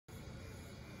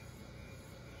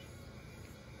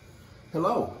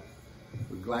Hello,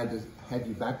 we're glad to have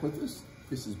you back with us.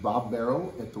 This is Bob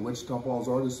Barrow at the Wichita Falls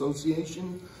Art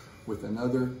Association with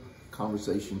another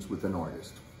Conversations with an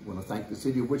Artist. We want to thank the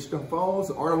City of Wichita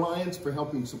Falls, Art Alliance for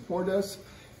helping support us,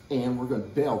 and we're going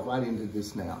to delve right into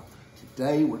this now.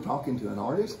 Today we're talking to an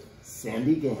artist,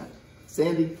 Sandi Gant.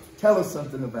 Sandi, tell us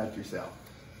something about yourself.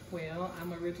 Well,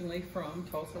 I'm originally from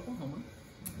Tulsa, Oklahoma.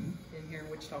 Been here in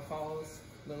Wichita Falls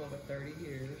a little over 30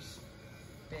 years.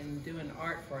 Been doing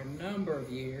art for a number of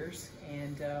years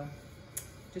and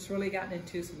just really gotten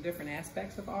into some different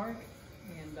aspects of art,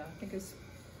 and I think it's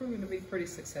proven to be pretty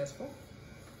successful.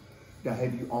 Now,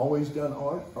 have you always done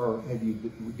art, or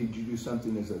did you do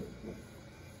something as a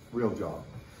real job?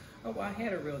 Oh, well, I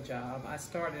had a real job. I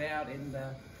started out in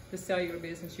the cellular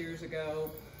business years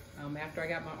ago. After I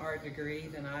got my art degree,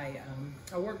 then I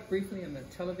worked briefly in the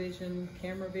television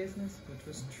camera business, which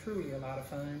was truly a lot of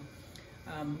fun.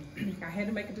 I had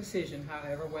to make a decision,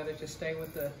 however, whether to stay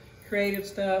with the creative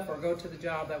stuff or go to the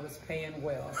job that was paying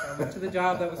well. So I went to the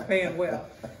job that was paying well.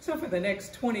 So for the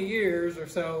next 20 years or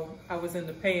so, I was in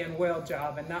the paying well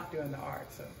job and not doing the art.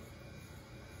 So.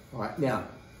 All right, now,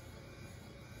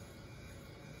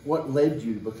 what led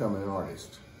you to become an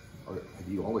artist? Or have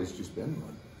you always just been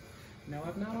one? No,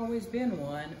 I've not always been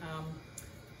one.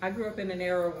 I grew up in an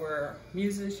era where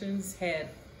musicians had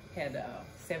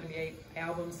 78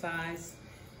 album size,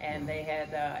 and they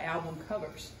had album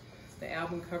covers. The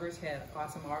album covers had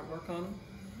awesome artwork on them,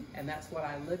 and that's what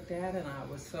I looked at, and I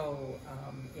was so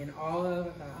in awe of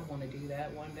it. I want to do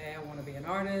that one day. I want to be an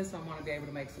artist. I want to be able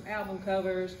to make some album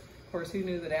covers. Of course, who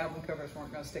knew that album covers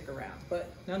weren't going to stick around?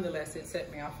 But nonetheless, it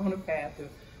set me off on a path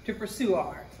to pursue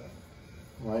art. So.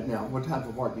 All right, now, what type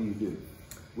of art do you do?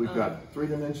 We've got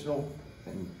three-dimensional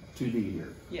and 2D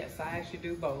here. Yes, I actually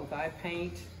do both. I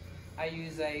paint. I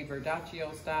use a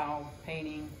Verdaccio style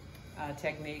painting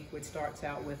technique, which starts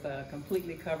out with a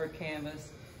completely covered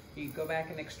canvas. You go back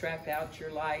and extract out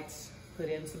your lights, put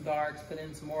in some darks, put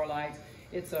in some more lights.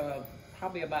 It's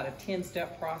probably about a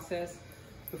 10-step process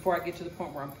before I get to the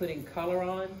point where I'm putting color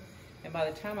on. And by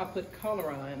the time I put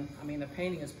color on, I mean, the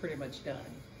painting is pretty much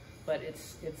done. But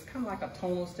it's kind of like a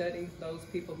tonal study. Those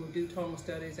people who do tonal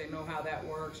studies, they know how that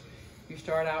works. You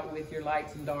start out with your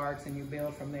lights and darks and you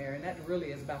build from there, and that really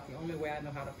is about the only way I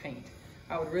know how to paint.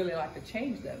 I would really like to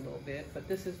change that a little bit, but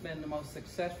this has been the most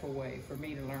successful way for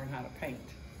me to learn how to paint.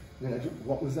 Now,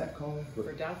 what was that called?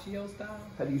 Verdaccio style.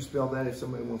 How do you spell that if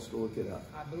somebody wants to look it up?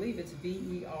 I believe it's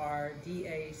Verdaccio,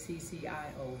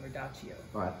 Verdaccio.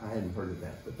 All right, I hadn't heard of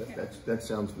that, but that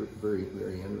sounds very,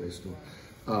 very interesting.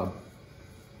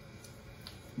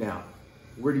 Now,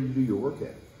 where do you do your work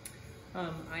at?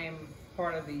 I am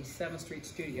part of the 7th Street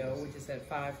studio, which is at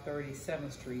 530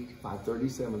 7th Street. 530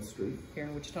 7th Street. Here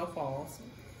in Wichita Falls.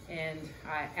 And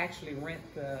I actually rent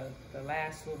the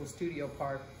last little studio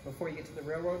part before you get to the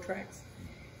railroad tracks.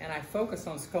 And I focus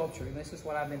on sculpture. And this is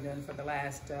what I've been doing for the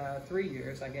last 3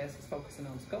 years, I guess, is focusing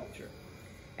on sculpture.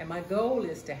 And my goal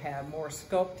is to have more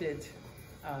sculpted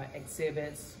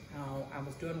exhibits. I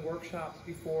was doing workshops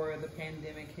before the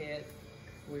pandemic hit.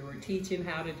 We were teaching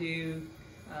how to do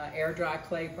air dry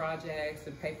clay projects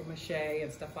and paper mache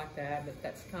and stuff like that, but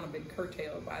that's kind of been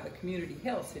curtailed by the community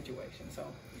health situation. So,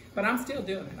 but I'm still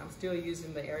doing it. I'm still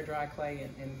using the air dry clay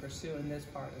and pursuing this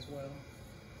part as well.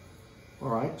 All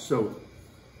right, so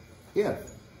yeah,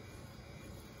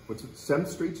 what's it? 7th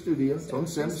Street Studio. It's on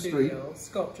 7th Street.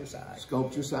 Sculpture side.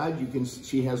 Sculpture side.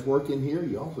 She has work in here.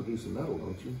 You also do some metal,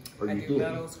 don't you? Or I you do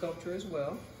metal sculpture as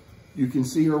well. You can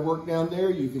see her work down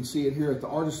there. You can see it here at the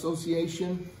Art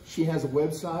Association. She has a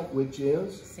website, which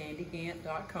is?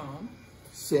 sandigant.com.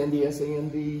 Sandi,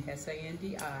 S-A-N-D.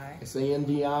 S-A-N-D-I.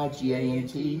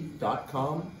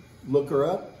 S-A-N-D-I-G-A-N-T.com. Look her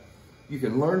up. You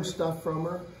can learn stuff from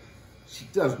her. She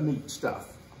does neat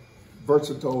stuff.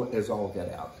 Versatile as all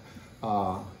get out.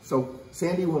 So,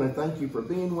 Sandi, we want to thank you for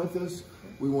being with us.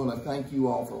 We want to thank you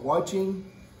all for watching.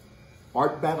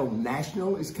 Art Battle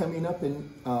National is coming up in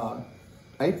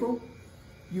April.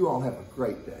 You all have a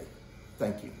great day.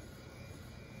 Thank you.